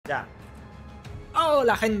Ya.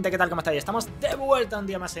 Hola gente, ¿qué tal? ¿Cómo estáis? Estamos de vuelta un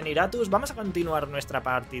día más en Iratus. Vamos a continuar nuestra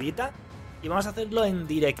partidita y vamos a hacerlo en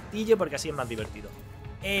directillo porque así es más divertido.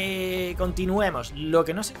 Continuemos. Lo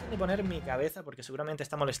que no sé dónde poner mi cabeza porque seguramente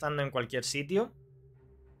está molestando en cualquier sitio.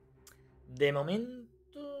 De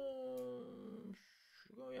momento...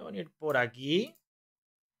 voy a venir por aquí.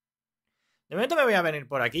 De momento me voy a venir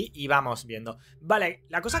por aquí y vamos viendo. Vale,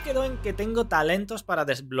 la cosa quedó en que tengo talentos para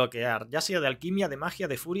desbloquear, ya sea de alquimia, de magia,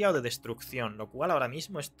 de furia o de destrucción, lo cual ahora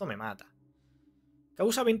mismo esto me mata.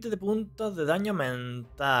 Causa 20 de puntos de daño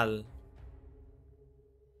mental.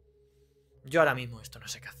 Yo ahora mismo esto no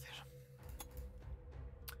sé qué hacer.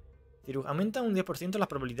 Aumenta un 10% las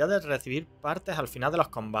probabilidades de recibir partes al final de los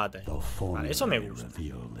combates. Vale, eso me gusta.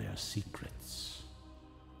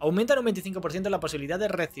 Aumenta en un 25% la posibilidad de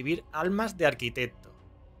recibir almas de arquitecto.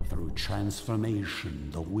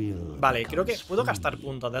 Vale, creo que puedo gastar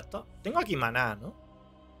puntos de esto. Tengo aquí maná, ¿no?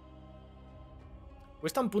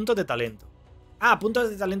 Cuesta un punto de talento. Ah, puntos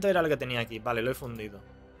de talento era lo que tenía aquí. Vale, lo he fundido.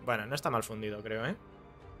 Bueno, no está mal fundido, creo, ¿eh?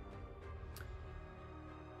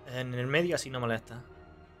 En el medio así no molesta.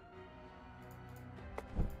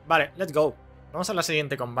 Vale, let's go. Vamos a la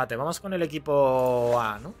siguiente combate. Vamos con el equipo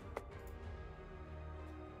A, ¿no?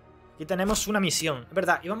 Aquí tenemos una misión. Es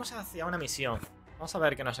verdad, íbamos hacia una misión. Vamos a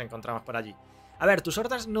ver qué nos encontramos por allí. A ver, tus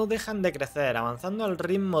hordas no dejan de crecer, avanzando al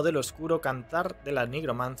ritmo del oscuro cantar de la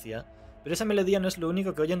nigromancia. Pero esa melodía no es lo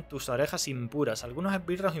único que oyen tus orejas impuras. Algunos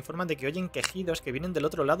esbirros informan de que oyen quejidos que vienen del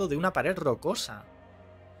otro lado de una pared rocosa.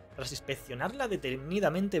 Tras inspeccionarla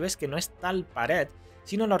detenidamente ves que no es tal pared,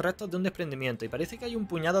 sino los restos de un desprendimiento. Y parece que hay un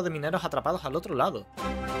puñado de mineros atrapados al otro lado.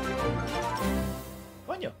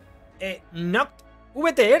 Coño. Noct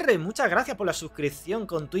VTR, muchas gracias por la suscripción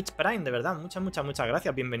con Twitch Prime, de verdad, muchas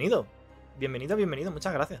gracias, bienvenido. Bienvenido,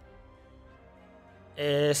 muchas gracias.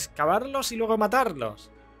 Excavarlos y luego matarlos.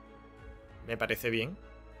 Me parece bien.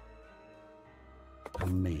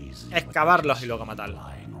 Excavarlos y luego matarlos.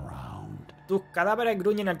 Tus cadáveres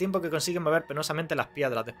gruñen al tiempo que consiguen mover penosamente las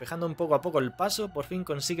piedras, despejando un poco a poco el paso, por fin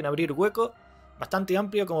consiguen abrir hueco bastante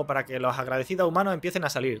amplio como para que los agradecidos humanos empiecen a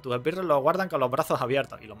salir. Tus esbirros los guardan con los brazos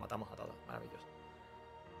abiertos y los matamos a todos, maravilloso.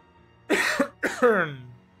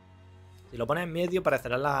 Si lo pones en medio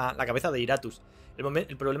parecerá la cabeza de Iratus.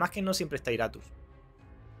 El problema es que no siempre está Iratus.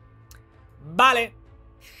 Vale.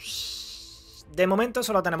 De momento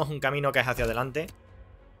solo tenemos un camino que es hacia adelante.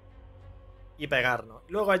 Y pegarnos.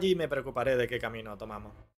 Luego allí me preocuparé de qué camino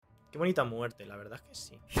tomamos. Qué bonita muerte, la verdad es que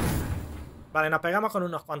sí. Vale, nos pegamos con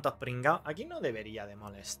unos cuantos pringados. Aquí no debería de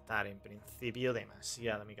molestar en principio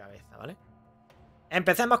demasiado mi cabeza, ¿vale?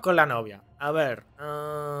 Empecemos con la novia. A ver.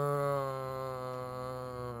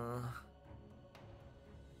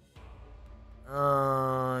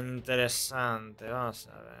 Interesante. Vamos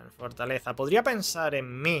a ver. Fortaleza. Podría pensar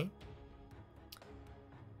en mí.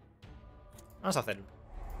 Vamos a hacerlo.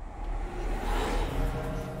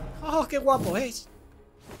 ¡Oh, qué guapo es!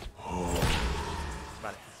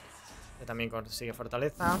 Vale. Este también consigue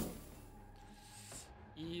fortaleza.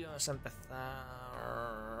 Y vamos a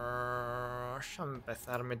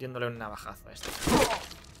empezar metiéndole un navajazo a este.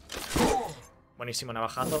 Buenísimo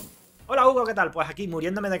navajazo. Hola Hugo, ¿qué tal? Pues aquí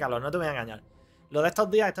muriéndome de calor, no te voy a engañar. Lo de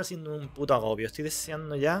estos días está siendo un puto agobio. Estoy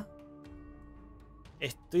deseando ya.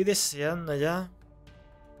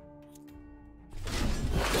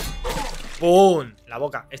 ¡Pum! La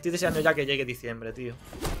boca. Estoy deseando ya que llegue diciembre, tío.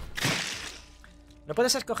 No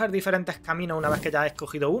puedes escoger diferentes caminos una vez que ya has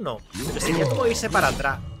escogido uno. Pero sería como irse para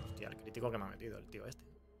atrás. Hostia, el crítico que me ha metido el tío este.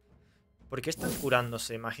 ¿Por qué están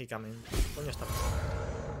curándose mágicamente? ¿Qué coño está pasando?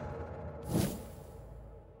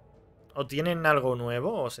 ¿O tienen algo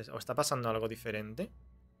nuevo? ¿O está pasando algo diferente?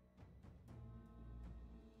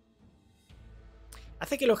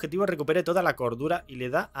 Hace que el objetivo recupere toda la cordura y le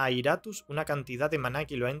da a Iratus una cantidad de maná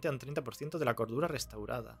equivalente a un 30% de la cordura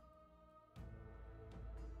restaurada.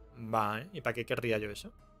 Vale, ¿y para qué querría yo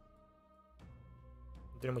eso?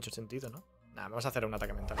 No tiene mucho sentido, ¿no? Nada, vamos a hacer un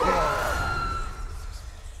ataque mental.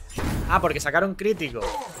 Ah, porque sacaron crítico.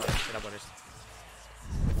 Vale, será por eso.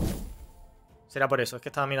 Será por eso, es que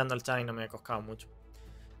estaba mirando el chat y no me he coscado mucho.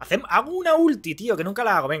 Hago una ulti, tío, que nunca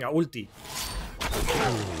la hago. Venga, ulti.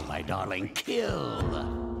 My darling, kill.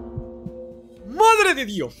 ¡Madre de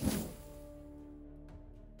Dios!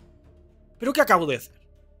 ¿Pero qué acabo de hacer?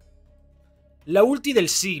 La ulti del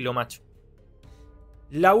siglo, macho.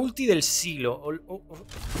 La ulti del siglo.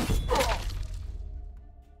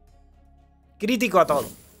 Crítico a todo.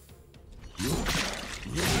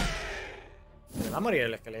 Me va a morir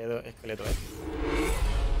el esqueleto este.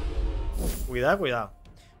 Cuidado, cuidado.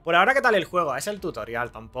 Por ahora, ¿qué tal el juego? Es el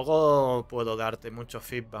tutorial. Tampoco puedo darte mucho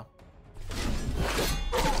feedback.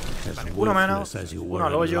 Vale, uno menos, uno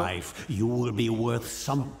al hoyo.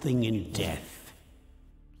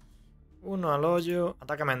 Uno al hoyo,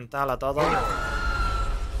 ataque mental a todos.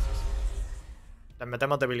 Les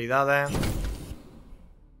metemos debilidades.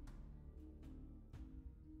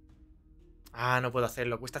 Ah, no puedo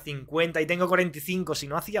hacerlo. Cuesta 50 y tengo 45. Si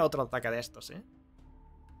no, hacía otro ataque de estos, ¿eh?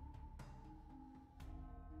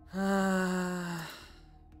 Ah.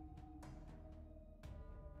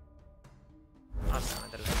 Vamos a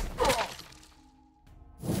meterle.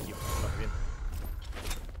 Tío, lo reviento.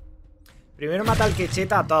 Primero mata al que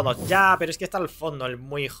cheta a todos. Ya, pero es que está al fondo, el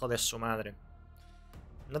muy hijo de su madre.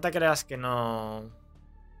 No te creas que no...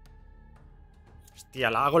 Hostia,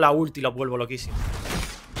 hago la ulti y lo vuelvo loquísimo.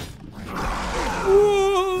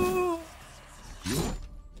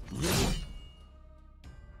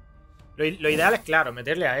 Lo ideal es, claro,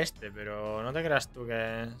 meterle a este, pero no te creas tú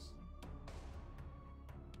que es...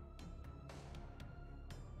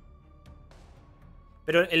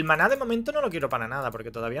 Pero el maná de momento no lo quiero para nada,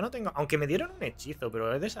 porque todavía no tengo... Aunque me dieron un hechizo,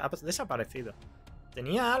 pero ha desaparecido.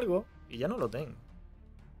 Tenía algo y ya no lo tengo.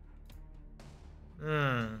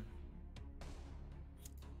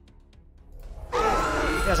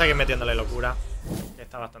 Ya seguir metiéndole locura, que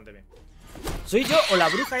está bastante bien. ¿Soy yo o la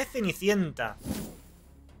bruja es Cenicienta?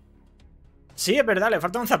 Sí, es verdad, le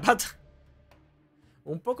falta un zapato.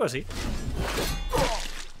 Un poco sí.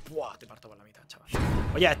 Buah, te parto por la mitad, chaval.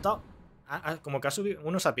 Oye, esto... como que ha subido...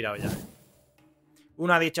 Uno se ha pirado ya.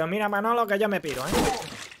 Uno ha dicho, mira Manolo, que yo me piro,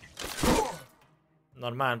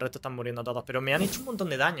 Normal, el resto están muriendo todos. Pero me han hecho un montón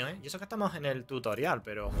de daño, Y eso que estamos en el tutorial,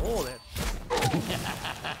 pero... Joder.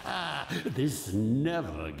 This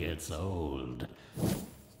never gets old.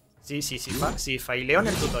 Sí, faileo en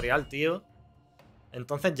el tutorial, tío.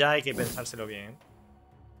 Entonces ya hay que pensárselo bien,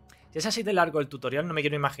 Si es así de largo el tutorial, no me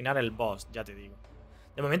quiero imaginar el boss, ya te digo.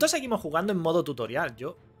 De momento seguimos jugando en modo tutorial.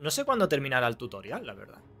 Yo no sé cuándo terminará el tutorial, la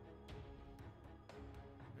verdad.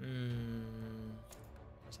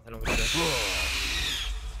 Vamos a hacer un grito.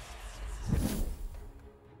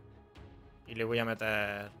 Y le voy a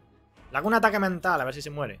meter... Le hago un ataque mental, a ver si se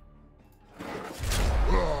muere.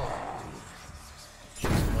 Se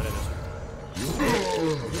muere del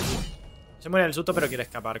susto. Se muere del susto, pero quiere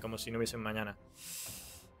escapar, como si no hubiese un mañana.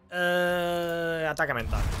 Ataque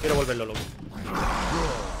mental. Quiero volverlo loco.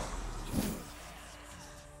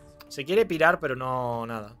 Se quiere pirar, pero no...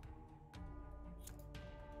 nada.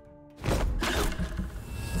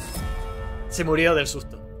 Se murió del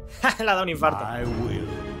susto. Le ha dado un infarto.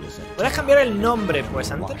 ¿Puedes cambiar el nombre?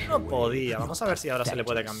 Pues antes no podía. Vamos a ver si ahora se le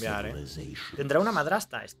puede cambiar, ¿Tendrá una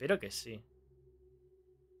madrastra? Espero que sí.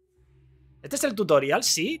 ¿Este es el tutorial?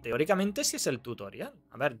 Sí, teóricamente sí es el tutorial.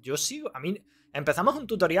 A ver, yo sigo... A mí... Empezamos un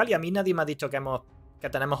tutorial y a mí nadie me ha dicho que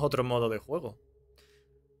tenemos otro modo de juego.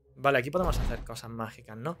 Vale, aquí podemos hacer cosas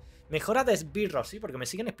mágicas, ¿no? Mejora de esbirros, sí, porque me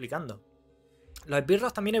siguen explicando. Los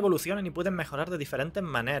esbirros también evolucionan y pueden mejorar de diferentes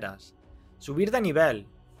maneras. Subir de nivel.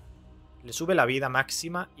 Le sube la vida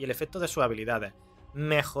máxima y el efecto de sus habilidades.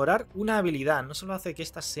 Mejorar una habilidad. No solo hace que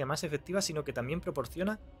ésta sea más efectiva, sino que también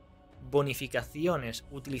proporciona bonificaciones.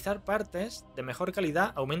 Utilizar partes de mejor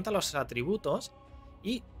calidad aumenta los atributos.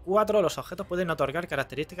 Y 4, los objetos pueden otorgar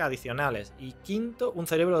características adicionales. Y 5, un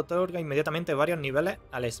cerebro otorga inmediatamente varios niveles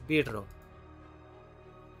al esbirro.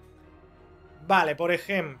 Vale, por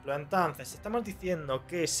ejemplo, entonces estamos diciendo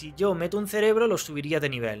que si yo meto un cerebro lo subiría de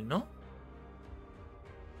nivel, ¿no?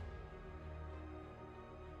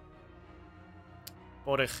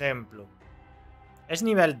 Por ejemplo, es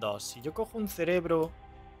nivel 2. Si yo cojo un cerebro...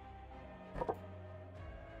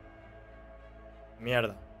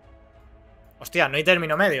 Mierda. Hostia, no hay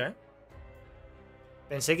término medio,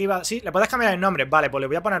 Pensé que iba... Sí, le puedes cambiar el nombre. Vale, pues le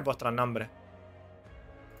voy a poner vuestros nombres.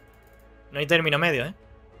 No hay término medio,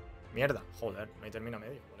 Mierda, joder, no hay término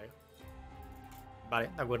medio, colega. Vale,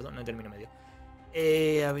 de acuerdo, no hay término medio.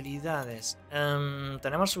 Habilidades.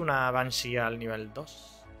 Tenemos una Banshee al nivel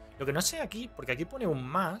 2. Lo que no sé aquí, porque aquí pone un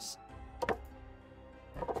más.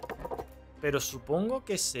 Pero supongo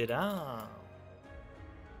que será...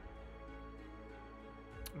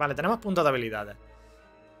 Vale, tenemos puntos de habilidades.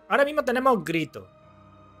 Ahora mismo tenemos grito,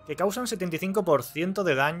 que causa un 75%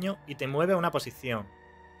 de daño y te mueve a una posición.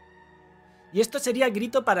 Y esto sería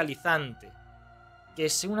grito paralizante, que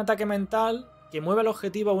es un ataque mental que mueve al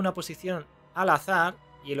objetivo a una posición al azar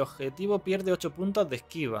y el objetivo pierde 8 puntos de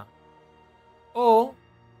esquiva. O...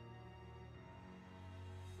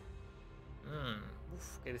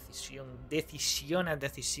 qué decisión. Decisiones.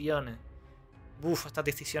 Estas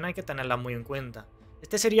decisiones hay que tenerlas muy en cuenta.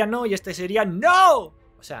 Este sería no y este sería no. O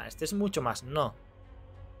sea, este es mucho más no.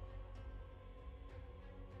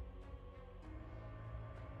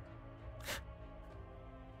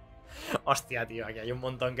 Hostia, tío, aquí hay un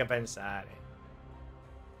montón que pensar,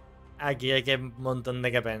 Aquí hay un montón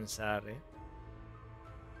de que pensar,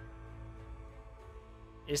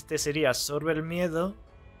 Este sería absorbe el miedo.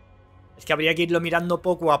 Es que habría que irlo mirando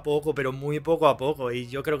poco a poco, pero muy poco a poco. Y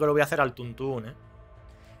yo creo que lo voy a hacer al tuntún,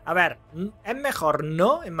 A ver, es mejor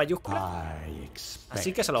no en mayúsculas.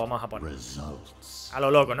 Así que se lo vamos a poner. A lo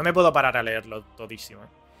loco, no me puedo parar a leerlo todísimo.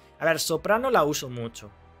 A ver, soprano la uso mucho.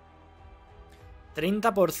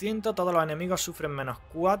 30%, todos los enemigos sufren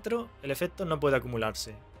 -4. El efecto no puede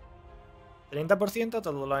acumularse. 30%,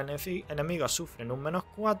 todos los enemigos sufren un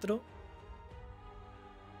 -4.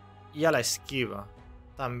 Y a la esquiva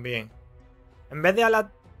también. En vez de a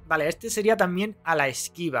la... Vale, este sería también a la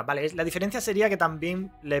esquiva. Vale, la diferencia sería que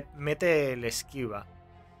también le mete el esquiva.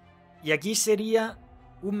 Y aquí sería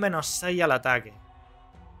un -6 al ataque.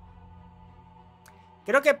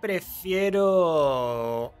 Creo que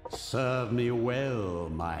prefiero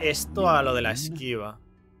esto a lo de la esquiva.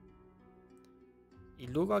 Y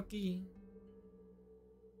luego aquí,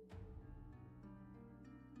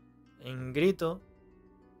 en grito,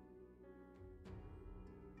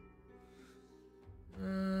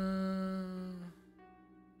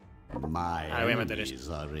 ahora voy a meter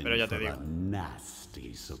esto, pero ya te digo.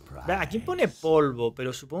 Aquí pone polvo,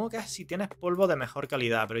 pero supongo que es si tienes polvo de mejor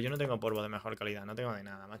calidad. Pero yo no tengo polvo de mejor calidad, no tengo de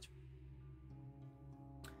nada, macho.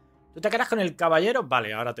 ¿Tú te quedas con el caballero?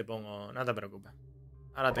 Vale, ahora te pongo, no te preocupes.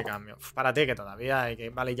 Ahora te cambio. Párate que todavía hay que...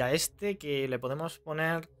 Vale, ya este que le podemos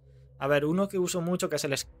poner... A ver, uno que uso mucho que es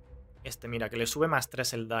el... Este, mira, que le sube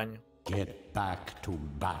 +3 el daño.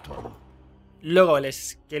 Luego el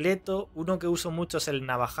esqueleto, uno que uso mucho es el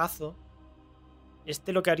navajazo.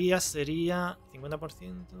 Este lo que haría sería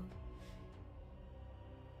 50%.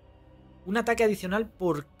 Un ataque adicional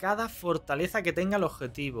por cada fortaleza que tenga el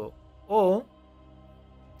objetivo. O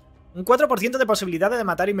un 4% de posibilidades de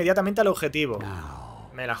matar inmediatamente al objetivo.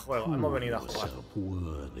 Me la juego, hemos venido a jugar.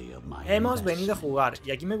 Hemos venido a jugar.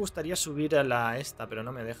 Y aquí me gustaría subir a la esta, pero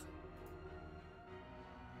no me deja.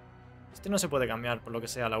 Este no se puede cambiar, por lo que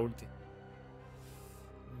sea, la ulti.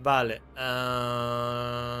 Vale.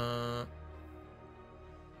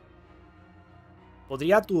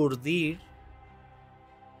 Podría aturdir.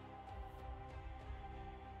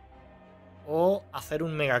 O hacer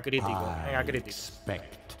un mega crítico. Mega crítico.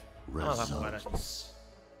 Vamos a jugar así.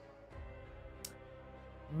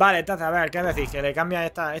 Vale, entonces, a ver, ¿qué decís? Que le cambia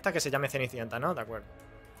esta que se llame Cenicienta, ¿no? De acuerdo.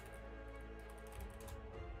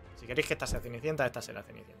 Si queréis que esta sea Cenicienta, esta será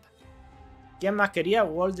Cenicienta. ¿Quién más quería?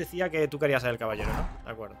 Walt decía que tú querías ser el caballero, ¿no?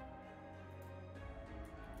 De acuerdo.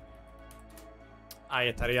 Ahí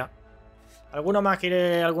estaría. ¿Alguno más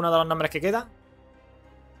quiere alguno de los nombres que queda?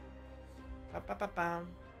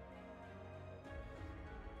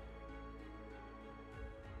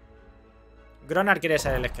 Gronar quiere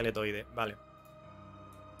ser el esqueletoide. Vale.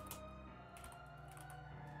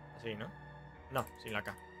 Así, ¿no? No, sin la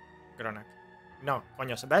K. Gronak. No,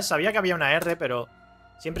 coño. ¿Ves? Sabía que había una R, pero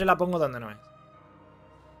siempre la pongo donde no es.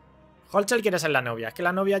 Holchel quiere ser la novia. Es que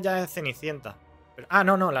la novia ya es Cenicienta. Pero... Ah,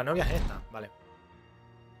 no, no. La novia es esta. Vale.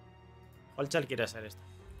 Holchel quiere ser esta.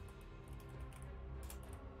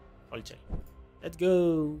 Holchel. Let's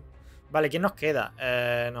go. Vale, ¿quién nos queda?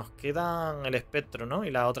 Nos quedan el espectro, ¿no?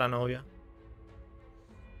 Y la otra novia.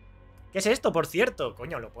 ¿Qué es esto, por cierto?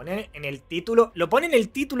 Coño, lo pone en el título. Lo pone en el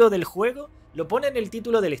título del juego. Lo pone en el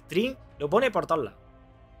título del stream. Lo pone por todos lados.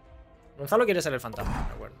 Gonzalo quiere ser el fantasma,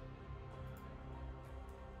 de acuerdo.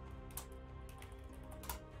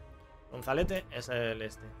 Gonzalete es el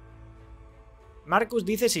este. Marcus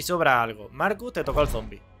dice si sobra algo. Marcus, te tocó el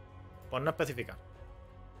zombie. Por no especificar.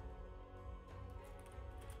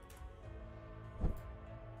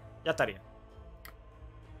 Ya estaría.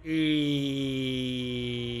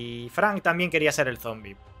 Y... Frank también quería ser el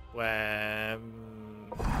zombie. Pues...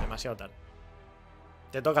 demasiado tarde.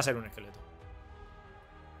 Te toca ser un esqueleto.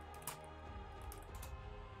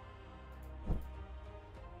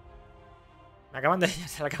 Me acaban de...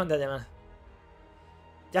 Se la acaban de llamar.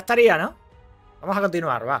 Ya estaría, ¿no? Vamos a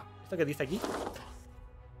continuar, va. ¿Esto qué dice aquí?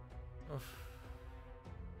 Uf.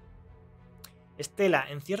 Estela,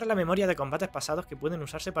 encierra la memoria de combates pasados que pueden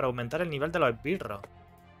usarse para aumentar el nivel de los esbirros.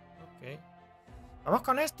 Ok. Vamos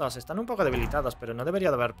con estos. Están un poco debilitados, pero no debería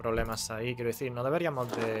de haber problemas ahí. Quiero decir, no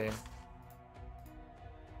deberíamos de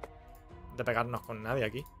pegarnos con nadie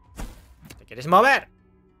aquí. ¿Te quieres mover?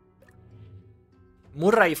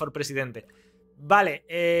 Murray for presidente. Vale,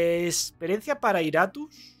 experiencia para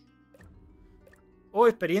Iratus. O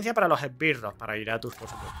experiencia para los esbirros. Para Iratus, por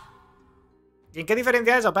supuesto. ¿Y en qué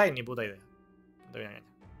diferencia es eso, Pai? Ni puta idea. No te voy a engañar.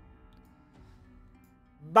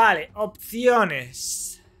 Vale,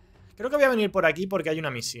 opciones. Creo que voy a venir por aquí porque hay una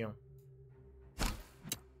misión.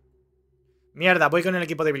 Mierda, voy con el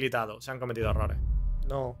equipo debilitado. Se han cometido errores.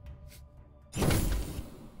 No.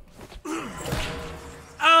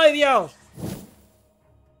 ¡Ay, Dios!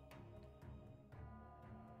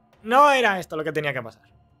 No era esto lo que tenía que pasar.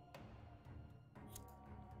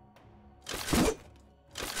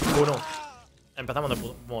 Uno. Empezamos de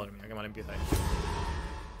puto. Madre mía, qué mal empieza esto.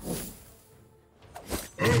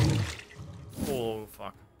 Oh,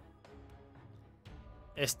 fuck.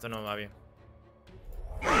 Esto no va bien.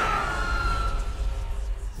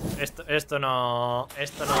 Esto no...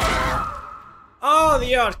 Esto no... ¡Oh,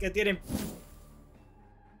 Dios! Que tienen...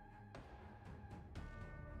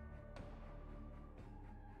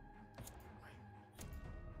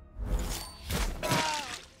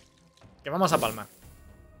 Que vamos a palmar.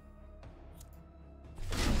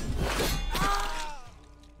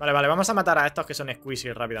 Vale, vale, vamos a matar a estos que son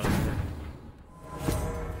squishy rápidamente.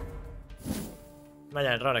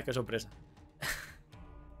 Vaya errores, qué sorpresa.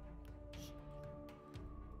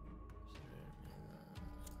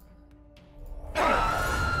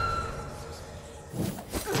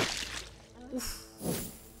 Uf.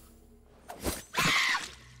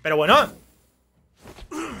 Pero bueno.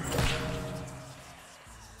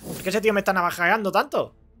 ¿Por qué ese tío me está navajeando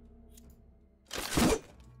tanto?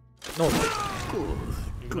 No.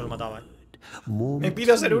 Me lo mataba, ¿eh? Me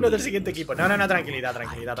pido ser uno del siguiente equipo. No, no, no, tranquilidad,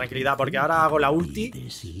 tranquilidad, tranquilidad. Porque ahora hago la ulti.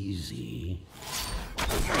 Es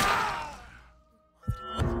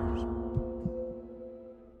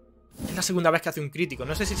la segunda vez que hace un crítico.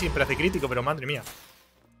 No sé si siempre hace crítico, pero madre mía.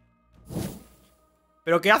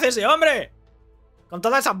 ¿Pero qué hace ese hombre? Con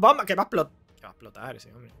todas esas bombas. Que va a explotar. Que va a explotar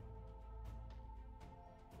ese hombre.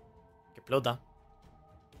 Que explota.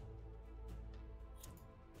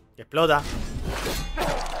 Que explota.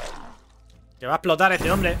 Que va a explotar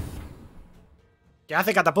este hombre. Que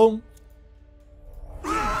hace catapum.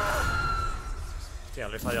 Hostia,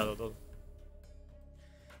 le he fallado todo.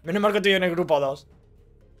 Menos mal que estoy en el grupo 2.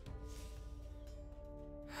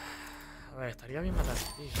 A ver, estaría bien matar a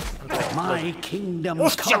este tío.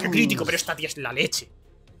 ¡Hostia, qué crítico! Pero esta tía es la leche.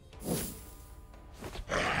 Lo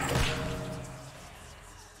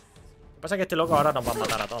que pasa es que este loco ahora nos va a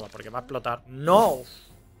matar a todos. Porque va a explotar. ¡No!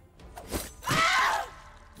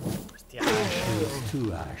 ¡Hostia!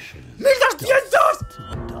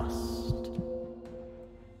 ¡1200!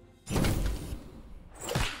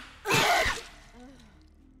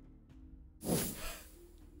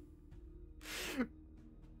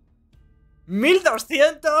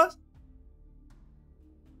 ¡1200!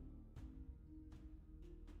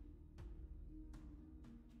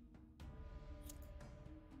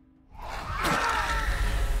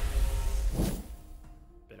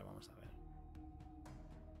 Pero vamos a ver.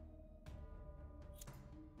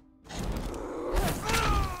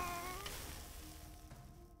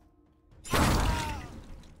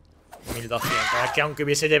 $1200. Es que aunque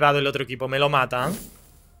hubiese llevado el otro equipo me lo matan.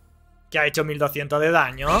 Que ha hecho 1200 de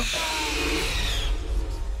daño.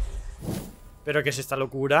 ¿Pero qué es esta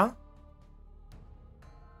locura?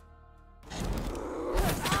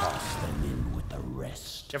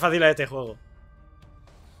 Qué fácil es este juego.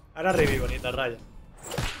 Ahora revivo, bonita raya.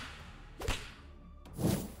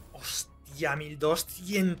 Hostia,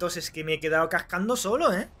 1200. Es que me he quedado cascando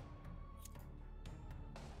solo, ¿eh?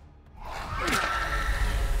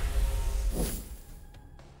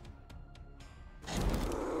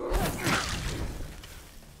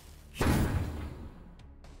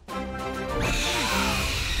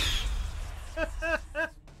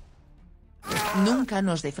 Nunca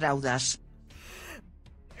nos defraudas.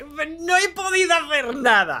 No he podido hacer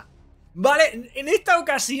nada. Vale, en esta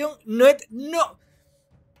ocasión no he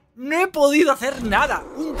podido hacer nada.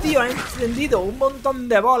 Un tío ha encendido un montón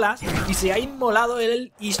de bolas y se ha inmolado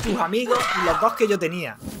él y sus amigos y los dos que yo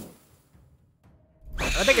tenía.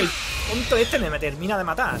 Fíjate que el tonto este me termina de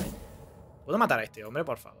matar, ¿eh? ¿Puedo matar a este hombre,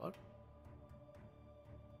 por favor?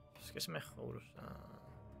 Es que es mejor.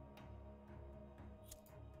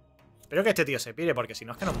 Espero que este tío se pire, porque si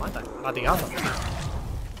no es que nos mata. Latigazo.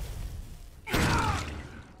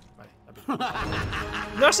 Vale, la pillo.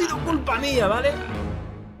 No ha sido culpa mía, ¿vale?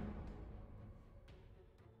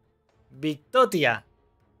 Victoria.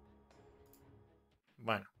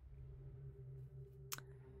 Bueno.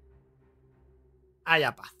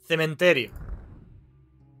 Haya paz. Cementerio.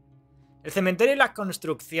 El cementerio y las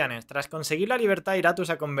construcciones. Tras conseguir la libertad, Iratus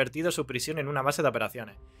ha convertido su prisión en una base de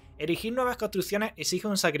operaciones. Erigir nuevas construcciones exige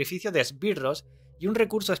un sacrificio de esbirros y un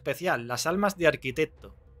recurso especial, las almas de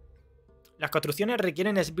arquitecto. Las construcciones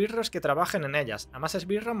requieren esbirros que trabajen en ellas. A más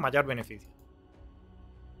esbirros, mayor beneficio.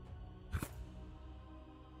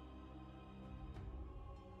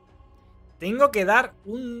 Tengo que dar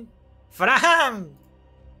un... ¡Fran!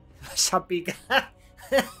 Vas a picar.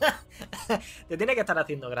 Te tiene que estar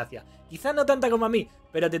haciendo gracia. Quizás no tanta como a mí,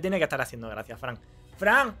 pero te tiene que estar haciendo gracia, Fran.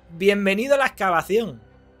 Fran, bienvenido a la excavación.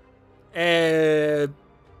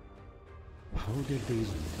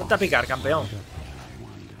 Ponte a picar, campeón.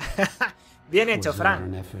 Bien hecho,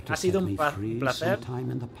 Fran. Ha sido un placer.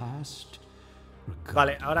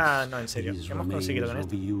 Vale, ahora no, en serio. ¿Qué hemos conseguido con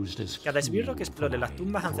esto? Cada esbirro que explore las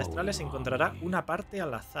tumbas ancestrales encontrará una parte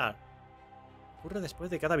al azar. Ocurre después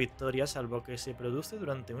de cada victoria, salvo que se produce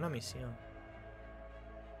durante una misión.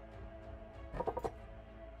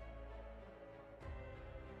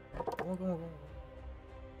 ¿Cómo?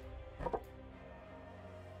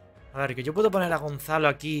 A ver, que yo puedo poner a Gonzalo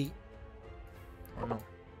aquí. ¿O no?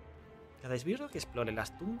 Cada esbirro que explore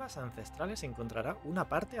las tumbas ancestrales encontrará una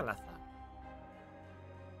parte al azar.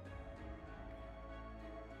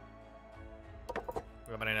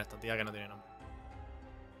 Voy a poner a esta tía que no tiene nombre.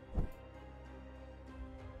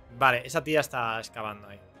 Vale, esa tía está excavando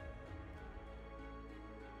ahí.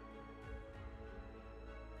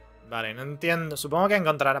 Vale, no entiendo. Supongo que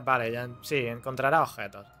encontrará... Vale, ya... Sí, encontrará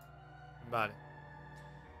objetos. Vale.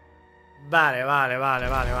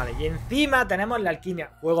 Vale. Y encima tenemos la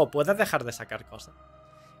alquimia. Juego, ¿puedes dejar de sacar cosas?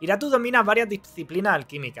 Iratus domina varias disciplinas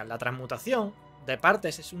alquímicas. La transmutación de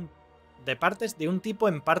partes es de partes de un tipo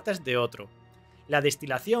en partes de otro. La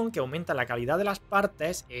destilación, que aumenta la calidad de las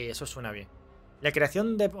partes. Eso suena bien. La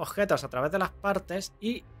creación de objetos a través de las partes.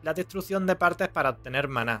 Y la destrucción de partes para obtener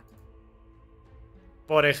maná.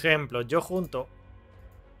 Por ejemplo, yo junto...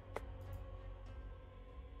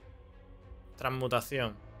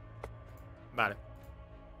 Transmutación. Vale.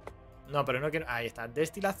 No, pero no quiero... Ahí está.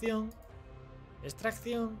 Destilación.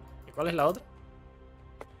 Extracción. ¿Y cuál es la otra?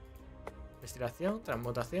 Destilación,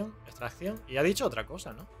 transmutación, extracción. Y ha dicho otra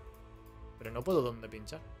cosa, ¿no? Pero no puedo dónde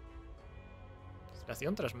pinchar.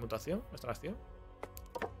 Destilación, transmutación, extracción.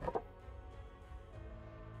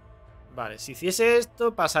 Vale, si hiciese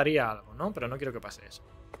esto pasaría algo, ¿no? Pero no quiero que pase eso.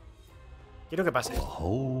 Quiero que pase esto.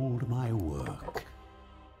 Hold my work.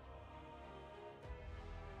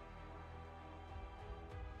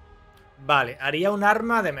 Vale, haría un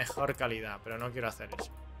arma de mejor calidad, pero no quiero hacer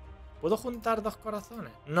eso. ¿Puedo juntar dos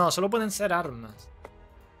corazones? No, solo pueden ser armas.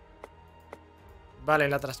 Vale,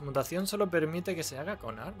 la transmutación solo permite que se haga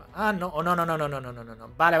con armas. Ah, no, no.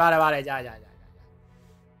 Vale, ya.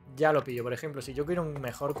 Ya lo pillo. Por ejemplo, si yo quiero un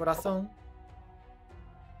mejor corazón...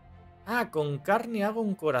 Ah, con carne hago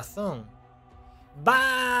un corazón.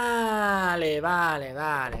 Vale.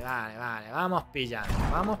 Vamos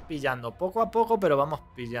pillando. Poco a poco, pero vamos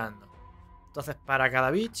pillando. Entonces, para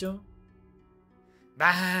cada bicho...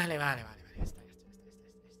 Vale.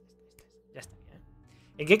 Ya está bien.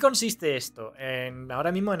 ¿En qué consiste esto?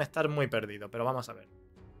 Ahora mismo en estar muy perdido, pero vamos a ver.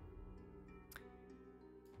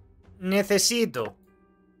 Necesito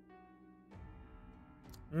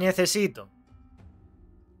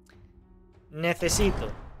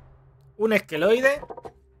un esqueloide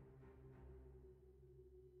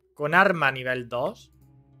con arma nivel 2,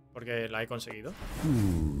 porque la he conseguido.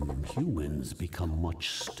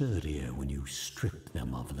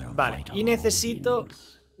 Vale, y necesito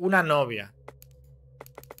una novia.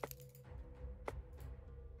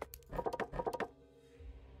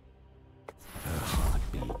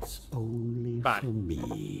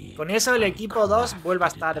 Vale. Con eso el equipo 2 vuelve a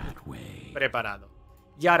estar preparado.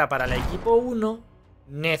 Y ahora para el equipo 1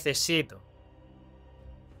 necesito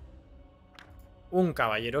un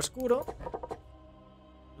caballero oscuro.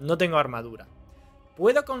 No tengo armadura.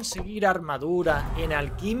 ¿Puedo conseguir armadura en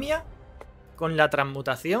alquimia con la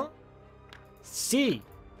transmutación? Sí.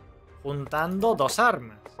 Juntando dos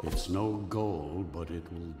armas.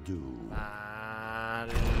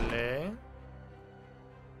 Vale.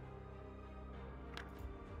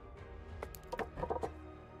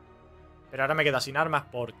 Pero ahora me quedo sin armas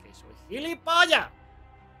porque soy gilipollas.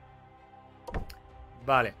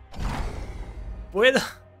 Vale. ¿Puedo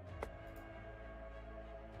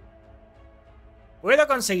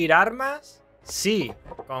conseguir armas? Sí,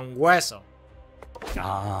 con hueso.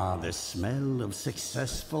 Ah, the smell of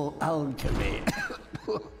successful alchemy.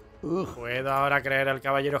 ¿Puedo ahora creer el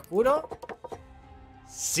caballero oscuro?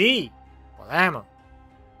 Sí, podemos.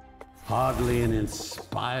 Hardly an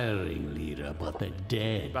inspiring leader, but the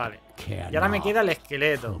dead. Vale. Y ahora me queda el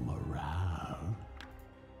esqueleto.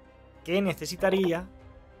 ¿Qué necesitaría?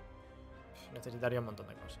 Necesitaría un montón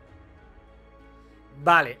de cosas.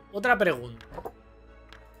 Vale, otra pregunta.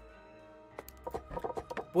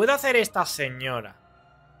 Puedo hacer esta señora.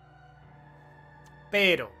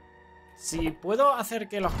 Pero, si puedo hacer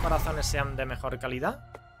que los corazones sean de mejor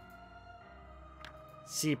calidad.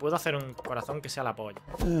 Sí, puedo hacer un corazón que sea la polla.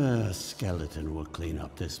 Skeleton will clean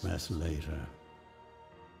up this mess later.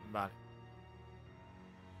 Vale.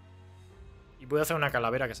 Y puedo hacer una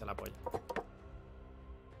calavera que sea la polla.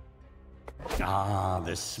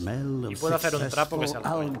 The smell of Y puedo hacer un trapo que sea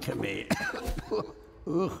la polla. alchemy.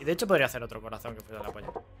 Y de hecho podría hacer otro corazón que fuera la polla.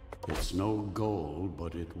 It's no gold,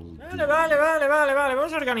 but it will do. Vale.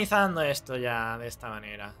 Vamos organizando esto ya de esta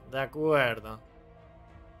manera. De acuerdo.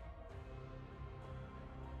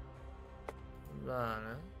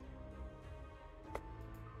 Vale.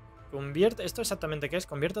 Convierte... ¿Esto exactamente qué es?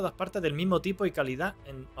 Convierte dos partes del mismo tipo y calidad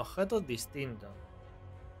en objetos distintos.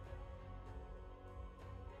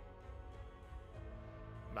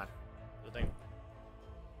 Vale.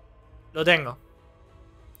 Lo tengo.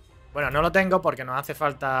 Bueno, no lo tengo porque nos hace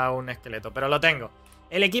falta un esqueleto, pero lo tengo.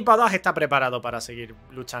 El equipo 2 está preparado para seguir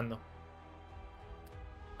luchando.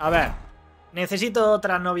 A ver. Necesito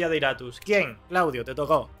otra novia de Iratus. ¿Quién? Claudio, te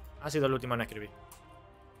tocó. Ha sido el último en escribir.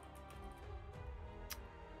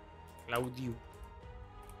 Claudio.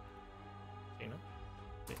 ¿Sí, no?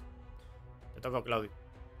 Sí. Te tocó, Claudio.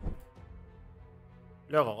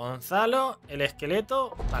 Luego, Gonzalo, el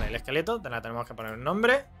esqueleto. Vale, el esqueleto, tenemos que poner un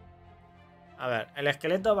nombre. A ver, el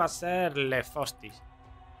esqueleto va a ser Lefostis.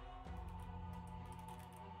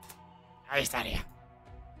 Ahí estaría.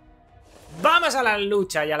 ¡Vamos a la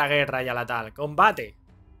lucha y a la guerra y a la tal! ¡Combate!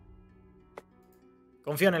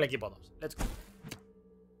 Confío en el equipo 2. Let's go.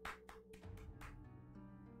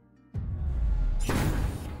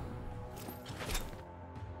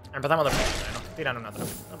 Empezamos de nuevo. Nos tiran una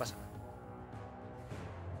trampa. No pasa nada.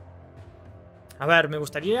 A ver, me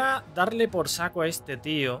gustaría darle por saco a este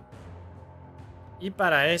tío. Y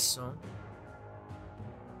para eso...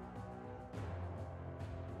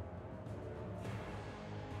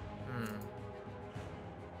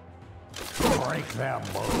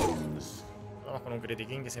 Vamos con un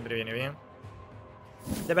critiquín que siempre viene bien.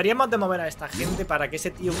 Deberíamos de mover a esta gente para que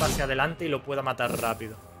ese tío pase adelante y lo pueda matar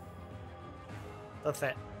rápido.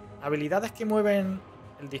 Entonces, habilidades que mueven...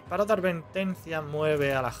 El disparo de advertencia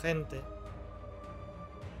mueve a la gente.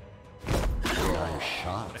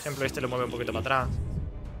 Por ejemplo, este lo mueve un poquito para atrás.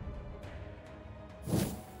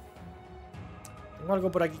 ¿Tengo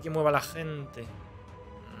algo por aquí que mueva a la gente?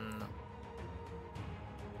 No.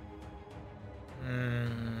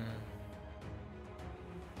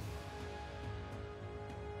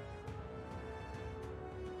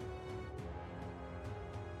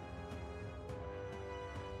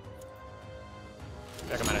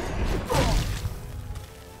 Voy a quemar esto.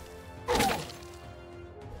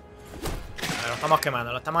 Vale, lo estamos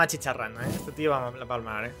quemando, lo estamos achicharrando, ¿eh? Este tío va a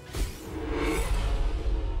palmar, ¿eh?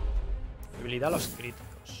 Habilidad a los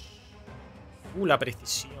críticos. La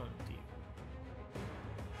precisión, tío.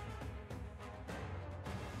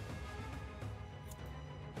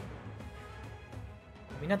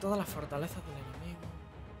 Domina todas las fortalezas del enemigo.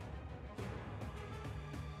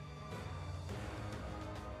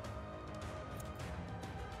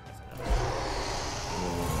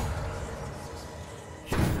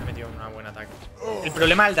 Me he metido una buena ataque. El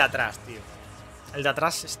problema es el de atrás, tío. El de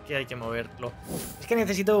atrás es que hay que moverlo. Es que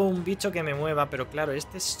necesito un bicho que me mueva, pero claro,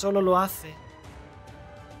 este solo lo hace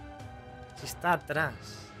si está atrás.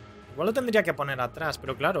 Igual lo tendría que poner atrás,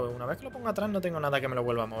 pero claro, una vez que lo pongo atrás no tengo nada que me lo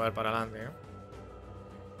vuelva a mover para adelante, ¿eh?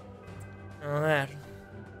 A ver.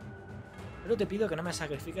 Pero te pido que no me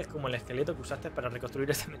sacrifiques como el esqueleto que usaste para reconstruir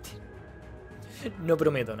ese mentira. No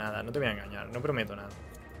prometo nada, no te voy a engañar, no prometo nada.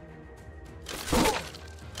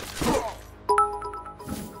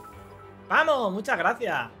 ¡Vamos! ¡Muchas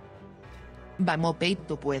gracias! Vamos, Pate,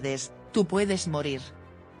 tú puedes morir.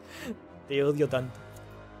 Te odio tanto.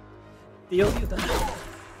 Te odio tanto.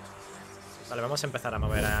 Vale, vamos a empezar a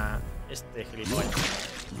mover a este gilipollas.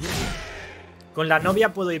 Con la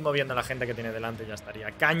novia puedo ir moviendo a la gente que tiene delante y ya estaría.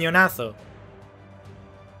 ¡Cañonazo!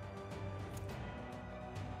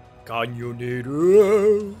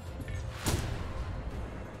 ¡Cañonero!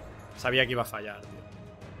 Sabía que iba a fallar, tío.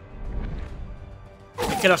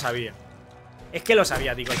 Es que lo sabía. Es que lo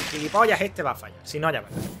sabía, digo, el gilipollas este va a fallar. Si no, ya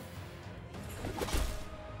verás.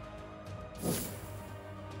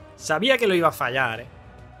 Sabía que lo iba a fallar,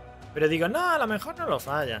 Pero digo, no, a lo mejor no lo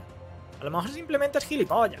falla. A lo mejor simplemente es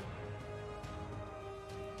gilipollas.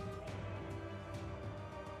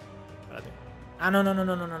 Espérate. Ah, no,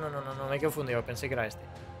 me he confundido. Pensé que era este.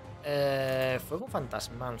 Fuego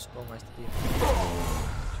fantasmal, supongo, este tío.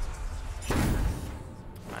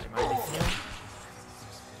 Vale, maldición.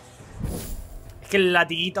 Es que el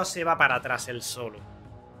latiguito se va para atrás él solo.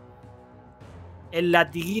 El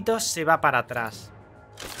latiguito se va para atrás.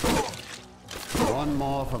 One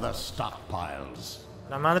more for the stockpiles.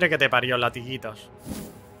 La madre que te parió, latiguitos.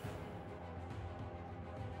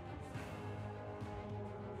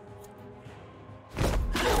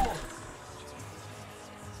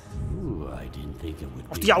 didn't think it would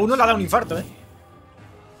be Hostia, a uno le ha dado un infarto, easy.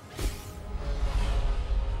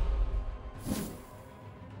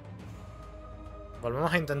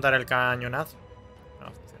 Volvemos a intentar el cañonazo.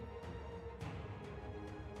 No funciona.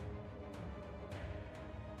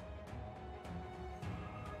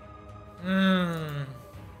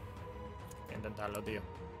 Voy a intentarlo, tío.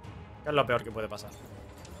 ¿Qué es lo peor que puede pasar?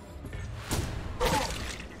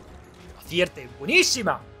 ¡Acierte!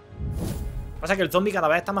 ¡Buenísima! Pasa que el zombie cada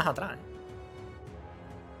vez está más atrás, ¿eh?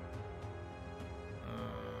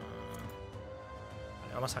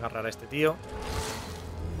 Vale, vamos a agarrar a este tío.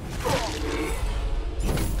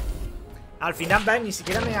 Al final, ¿ves? Ni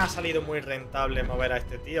siquiera me ha salido muy rentable mover a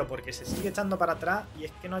este tío, porque se sigue echando para atrás y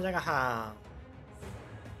es que no llegas a...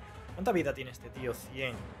 ¿Cuánta vida tiene este tío?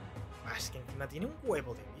 100. Ah, es que encima tiene un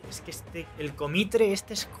huevo de vida. Es que el comitre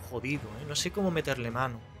este es jodido, ¿eh? No sé cómo meterle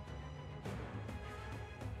mano.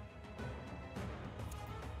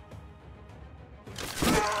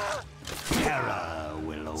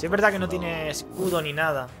 Sí, es verdad que no tiene escudo ni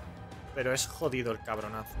nada, pero es jodido el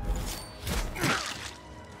cabronazo.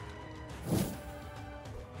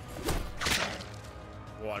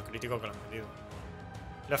 Wow, el crítico que lo han metido.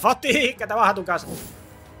 ¡Lefosti! ¡Que te vas a tu casa!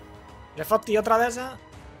 Lefosti, otra de esas.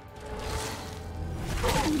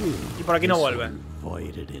 Y por aquí no vuelve.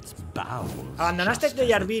 Abandonaste el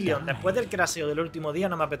de Arbilion. Después del craseo del último día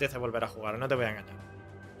no me apetece volver a jugar, no te voy a engañar.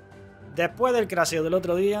 Después del craseo del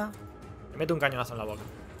otro día, me meto un cañonazo en la boca.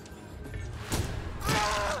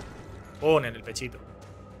 Pon en el pechito.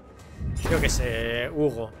 Creo que sé,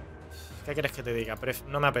 Hugo. ¿Qué quieres que te diga?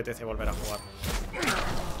 No me apetece volver a jugar.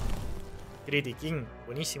 Critiquín.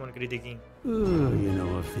 Buenísimo el critiquín.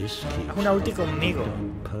 Haz una ulti conmigo.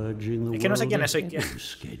 Es que no sé quién es, soy quién.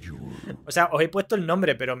 O sea, os he puesto el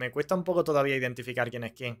nombre, pero me cuesta un poco todavía identificar quién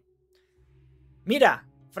es quién. Mira,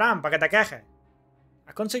 Fran, para que te quejes.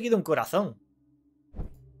 Has conseguido un corazón.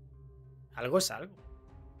 Algo es algo.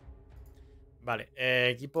 Vale,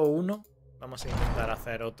 equipo 1. Vamos a intentar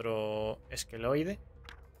hacer otro esqueloide.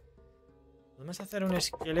 Podemos hacer un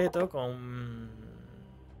esqueleto con...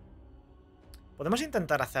 Podemos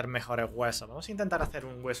intentar hacer mejores huesos. Vamos a intentar hacer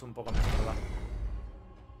un hueso un poco mejor, ¿va?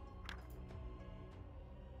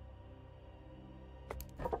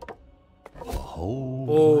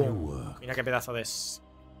 Mira qué pedazo de...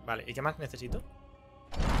 Vale, ¿y qué más necesito?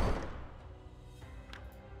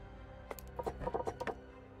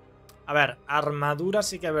 A ver, armadura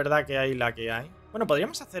sí que es verdad que hay la que hay. Bueno,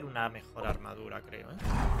 podríamos hacer una mejor armadura, creo, ¿eh?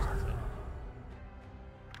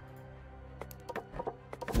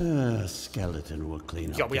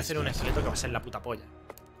 Yo voy a hacer un esqueleto que va a ser la puta polla.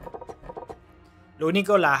 Lo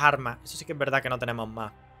único, las armas. Eso sí que es verdad que no tenemos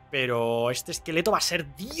más. Pero este esqueleto va a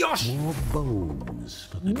ser Dios.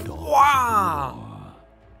 ¡Buah!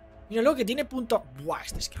 Míralo que tiene punto. ¡Buah!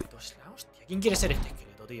 Este esqueleto es la hostia. ¿Quién quiere ser este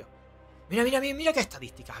esqueleto, tío? Mira, mira, mira, mira qué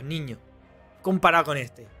estadísticas, niño. Comparado con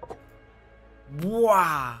este.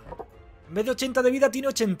 ¡Buah! En vez de 80 de vida tiene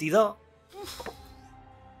 82. Uf.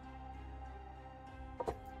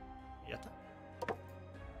 Y ya está.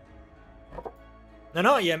 No,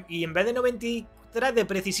 no, y en vez de 93 de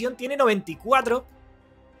precisión tiene 94.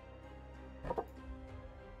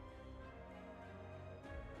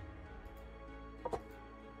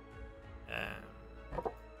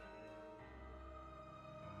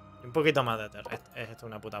 Un poquito más de terror. Es esto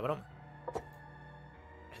una puta broma.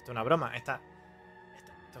 Esto es una broma. Esto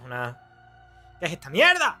es una... ¿Qué es esta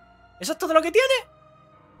mierda? ¿Eso es todo lo que tiene?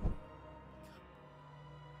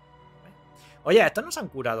 Oye, estos nos han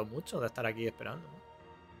curado mucho de estar aquí esperando, ¿no?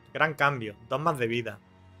 Gran cambio. 2 más de vida.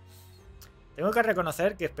 Tengo que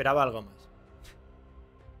reconocer que esperaba algo más.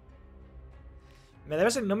 Me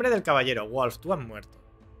debes el nombre del caballero. Wolf, tú has muerto.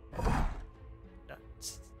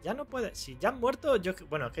 Ya no puede... Si ya han muerto, yo...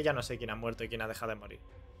 Bueno, es que ya no sé quién ha muerto y quién ha dejado de morir.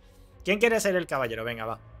 ¿Quién quiere ser el caballero? Venga,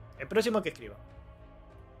 va. El próximo que escriba.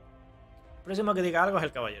 El próximo que diga algo es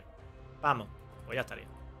el caballero. Vamos. Pues ya estaría.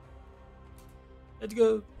 Let's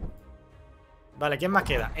go. Vale, ¿quién más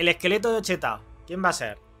queda? El esqueleto de Chetao. ¿Quién va a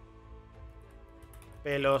ser?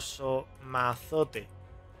 Peloso mazote.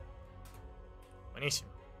 Buenísimo.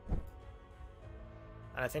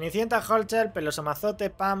 Vale, Cenicienta, Holcher, Peloso Mazote,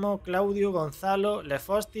 Pamo, Claudio, Gonzalo,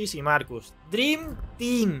 Lefostis y Marcus. Dream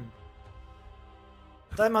Team.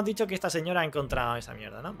 Entonces hemos dicho que esta señora ha encontrado esa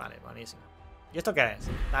mierda, ¿no? Vale, buenísimo. ¿Y esto qué es?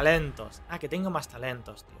 Talentos. Ah, que tengo más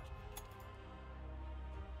talentos, tío.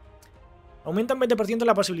 Aumenta un 20%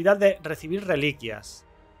 la posibilidad de recibir reliquias.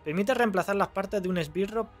 Permite reemplazar las partes de un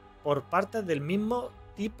esbirro por partes del mismo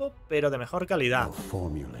tipo, pero de mejor calidad.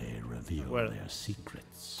 Bueno.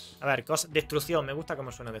 A ver, destrucción. Me gusta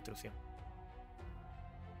cómo suena destrucción.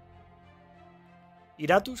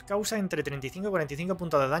 Iratus causa entre 35 y 45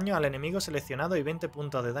 puntos de daño al enemigo seleccionado y 20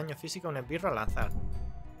 puntos de daño físico a un esbirro al azar.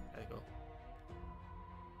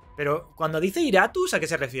 Pero cuando dice Iratus, ¿a qué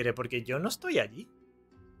se refiere? Porque yo no estoy allí.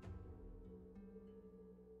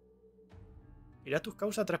 Iratus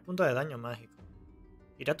causa 3 puntos de daño mágico.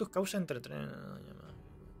 Iratus causa entre 3 de daño mágico.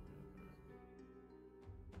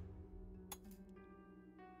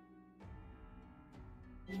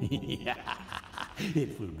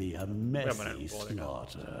 It will be a messy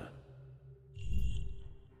slaughter.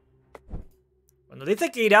 Cuando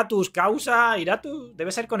dice que Iratus causa, Iratus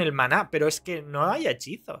debe ser con el maná, pero es que no hay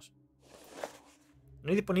hechizos. No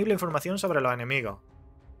hay disponible información sobre los enemigos.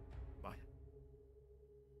 Vaya.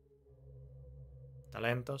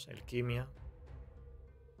 Talentos, alquimia,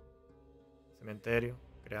 cementerio,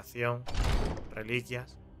 creación,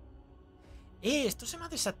 reliquias. Esto se me ha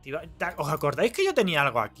desactivado. ¿Os acordáis que yo tenía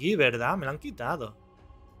algo aquí, verdad? Me lo han quitado.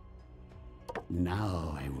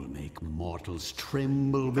 Now I will make mortals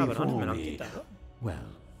tremble before Me lo han me. quitado.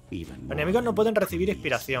 Los enemigos no pueden recibir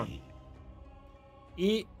inspiración.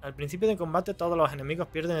 Y al principio de combate todos los enemigos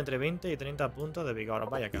pierden entre 20 y 30 puntos de vigor.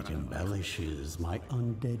 Vaya que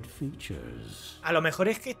a lo mejor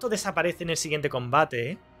es que esto desaparece en el siguiente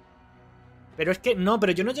combate, ¿eh? Pero es que no,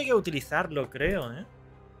 pero yo no llegué a utilizarlo, creo, ¿eh?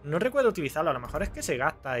 No recuerdo utilizarlo, a lo mejor es que se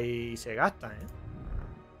gasta y se gasta, ¿eh?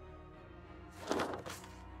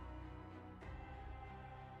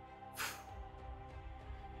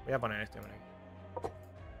 Voy a poner este hombre aquí.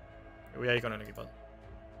 Yo voy a ir con el equipo.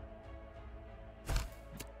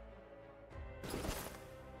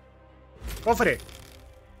 ¡Cofre!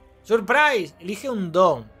 ¡Surprise! Elige un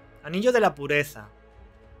don. Anillo de la pureza.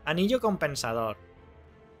 Anillo compensador.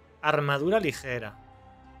 Armadura ligera.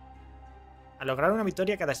 Al lograr una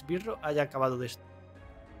victoria, cada esbirro que haya acabado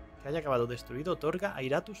destruido otorga a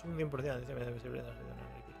Iratus un 100% de...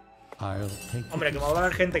 Hombre, como va a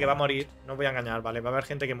haber gente que va a morir, no os voy a engañar, ¿vale? Va a haber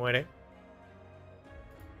gente que muere.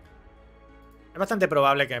 Es bastante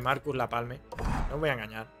probable que Marcus la palme. No os voy a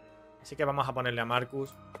engañar. Así que vamos a ponerle a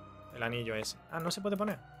Marcus el anillo ese. Ah, ¿no se puede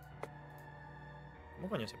poner? ¿Cómo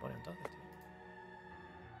coño se pone entonces, tío?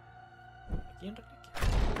 Aquí en reliquia.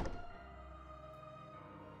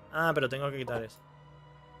 Ah, pero tengo que quitar eso.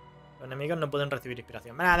 Los enemigos no pueden recibir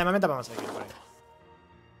inspiración. Bueno, de momento vamos a seguir por ahí.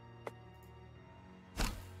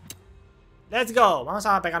 ¡Let's go! Vamos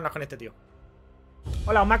a pegarnos con este tío.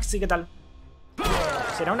 Hola, Maxi, ¿qué tal?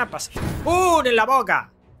 Será una pasada. ¡Pum! ¡En la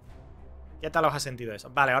boca! ¿Qué tal os ha sentido eso?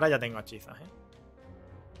 Vale, ahora ya tengo hechizos, ¿eh?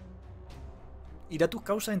 Iratus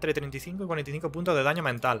causa entre 35 y 45 puntos de daño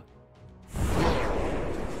mental.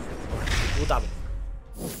 Puta.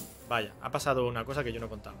 Vaya, ha pasado una cosa que yo no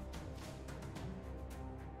contaba.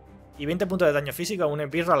 Y 20 puntos de daño físico a un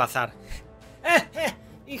esbirro al azar.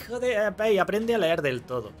 Hijo de... Pei, aprende a leer del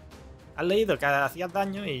todo. Has leído que hacías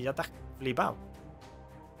daño y ya te has flipado.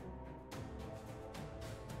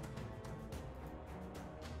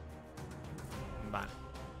 Vale,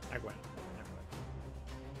 de acuerdo.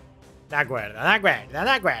 De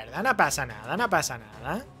acuerdo. No pasa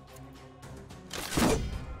nada.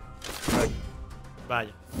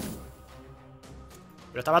 Vaya.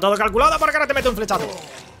 Pero estaba todo calculado porque ahora te meto un flechazo.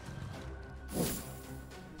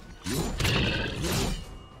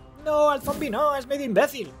 No, al zombie no, es medio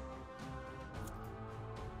imbécil.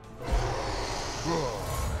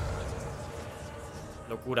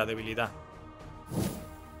 Locura, debilidad.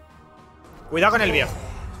 Cuidado con el viejo.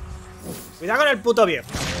 Cuidado con el puto viejo.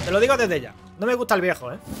 Te lo digo desde ya. No me gusta el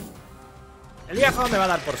viejo, ¿eh? El viejo me va a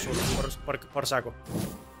dar por suelo, por saco.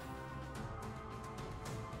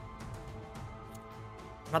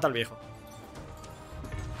 Mata al viejo.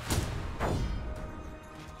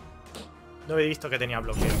 No he visto que tenía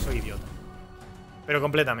bloqueo. Soy idiota. Pero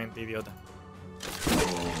completamente idiota.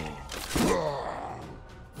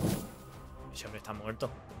 Ese hombre está muerto.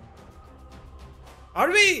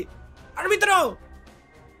 ¡Arby! ¡Árbitro!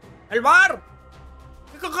 ¡El bar!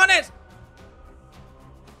 ¿Qué cojones?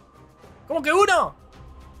 ¿Cómo que uno?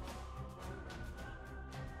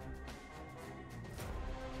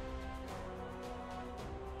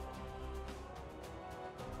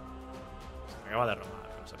 Se me acaba de robar.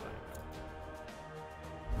 No se puede.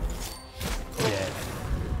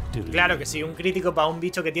 Claro que sí, un crítico para un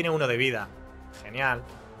bicho que tiene 1 de vida. Genial.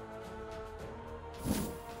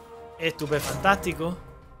 Estupefantástico.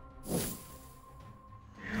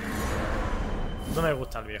 No me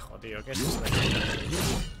gusta el viejo, tío. ¿Qué es eso de marca?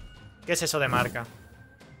 ¿Qué es eso de marca?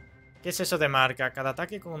 ¿Qué es eso de marca? Cada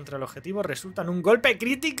ataque contra el objetivo resulta en un golpe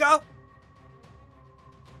crítico.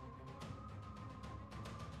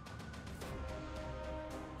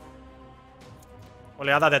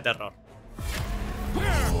 Oleada de terror.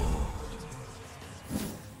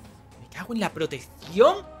 cago en la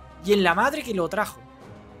protección y en la madre que lo trajo.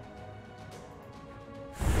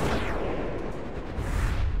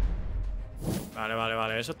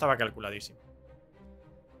 Vale. Eso estaba calculadísimo.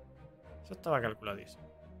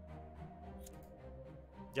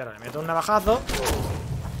 Y ahora le meto un navajazo.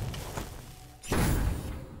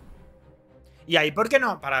 ¿Y ahí por qué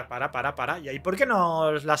no? Para. ¿Y ahí por qué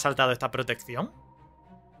no le ha saltado esta protección?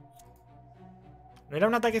 ¿No era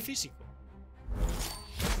un ataque físico?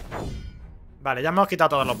 Vale, ya hemos quitado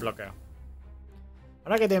todos los bloqueos.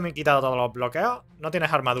 Ahora que te he quitado todos los bloqueos, no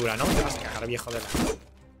tienes armadura, ¿no? Te vas a cagar, viejo de la...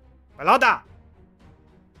 ¡Pelota!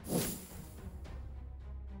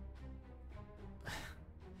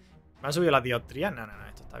 ¿Me han subido las dioptrías? No,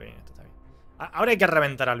 esto está bien, Ahora hay que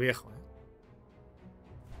reventar al viejo, ¿eh?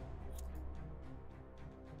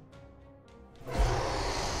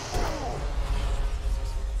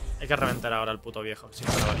 Hay que reventar ahora al puto viejo, si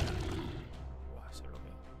no me lo va a quitar. Buah, se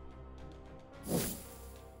bloquea.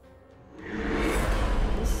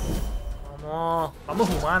 Vamos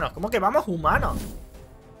humanos. ¿Cómo que vamos humanos?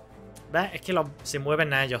 ¿Ves? Es que se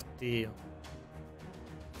mueven a ellos, tío.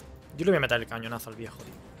 Yo le voy a meter el cañonazo al viejo,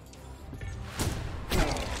 tío.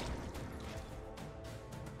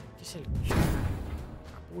 ¿Qué es el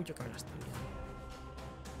capullo que me la está liando?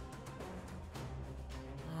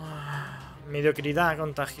 Mediocridad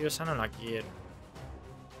contagiosa no la quiero.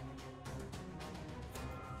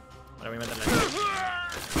 Ahora voy a meterle aquí.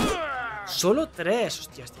 Solo 3.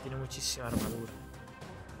 Hostia, este tiene muchísima armadura.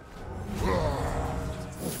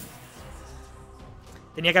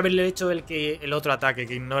 Tenía que haberle hecho el otro ataque,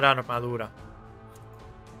 que ignora armadura.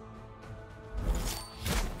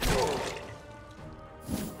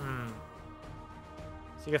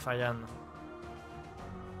 Sigue fallando.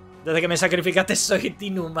 Desde que me sacrificaste soy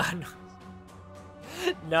inhumano.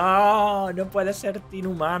 No, no puede ser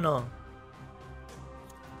inhumano.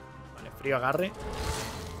 Vale, frío agarre.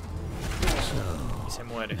 Y se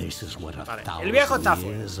muere. Vale, el viejo está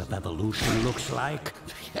fuera.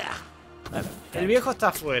 El viejo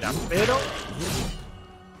está fuera, pero...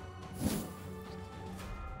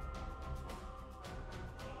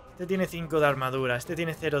 Este tiene 5 de armadura, este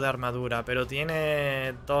tiene 0 de armadura, pero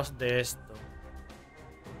tiene 2 de esto.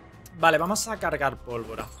 Vale, vamos a cargar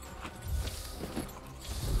pólvora.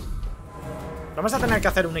 Vamos a tener que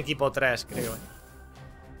hacer un equipo 3, creo,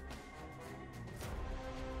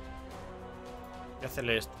 Voy a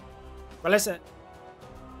hacerle esto. ¿Cuál es?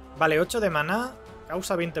 Vale, 8 de maná.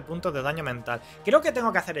 Causa 20 puntos de daño mental. Creo que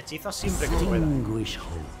tengo que hacer hechizos siempre que pueda.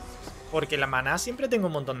 Porque la maná siempre tengo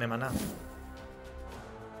un montón de maná.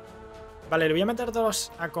 Vale, le voy a meter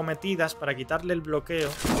 2 acometidas para quitarle el bloqueo.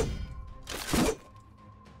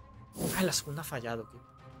 Ah, la segunda ha fallado, tío.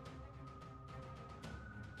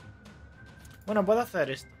 Bueno, puedo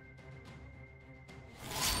hacer esto.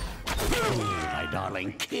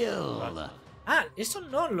 Vale. Ah, eso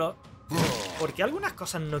no lo... ¿Por qué algunas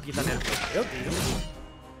cosas no quitan el bloqueo, tío?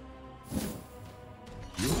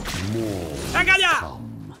 ¡Venga ya!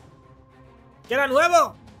 ¡Que era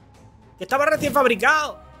nuevo! ¡Que estaba recién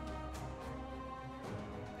fabricado!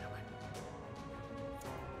 Pero bueno.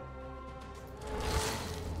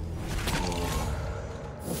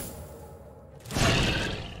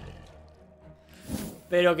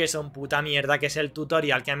 Pero que son puta mierda, que es el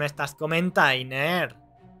tutorial que me estás comentando, Ner.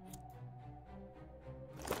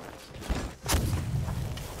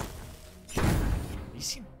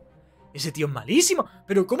 Malísimo. Ese tío es malísimo.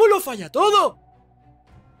 ¿Pero cómo lo falla todo?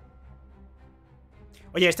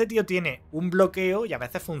 Oye, este tío tiene un bloqueo y a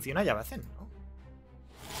veces funciona y a veces no.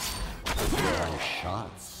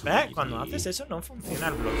 ¿Ves? Cuando haces eso no funciona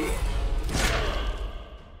el bloqueo.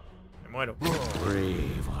 Me muero.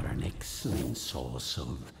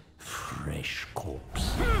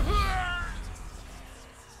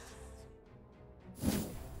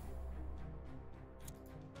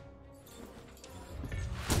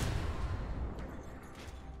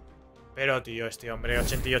 Pero, tío, este hombre,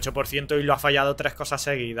 88% y lo ha fallado 3 cosas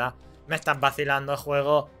seguidas. Me estás vacilando,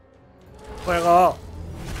 juego. ¡Juego!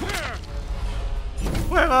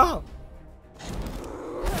 ¡Juego!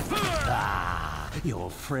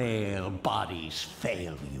 Your frail bodies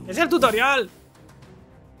fail you. ¡Es el tutorial!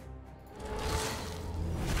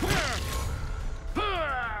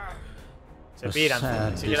 Se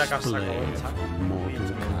piran, ni siquiera casa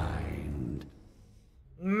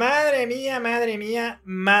Madre mía, madre mía,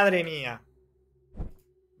 madre mía.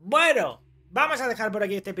 Bueno, vamos a dejar por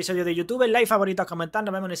aquí este episodio de YouTube. Like, favoritos, comentar.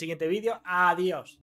 Nos vemos en el siguiente vídeo. Adiós.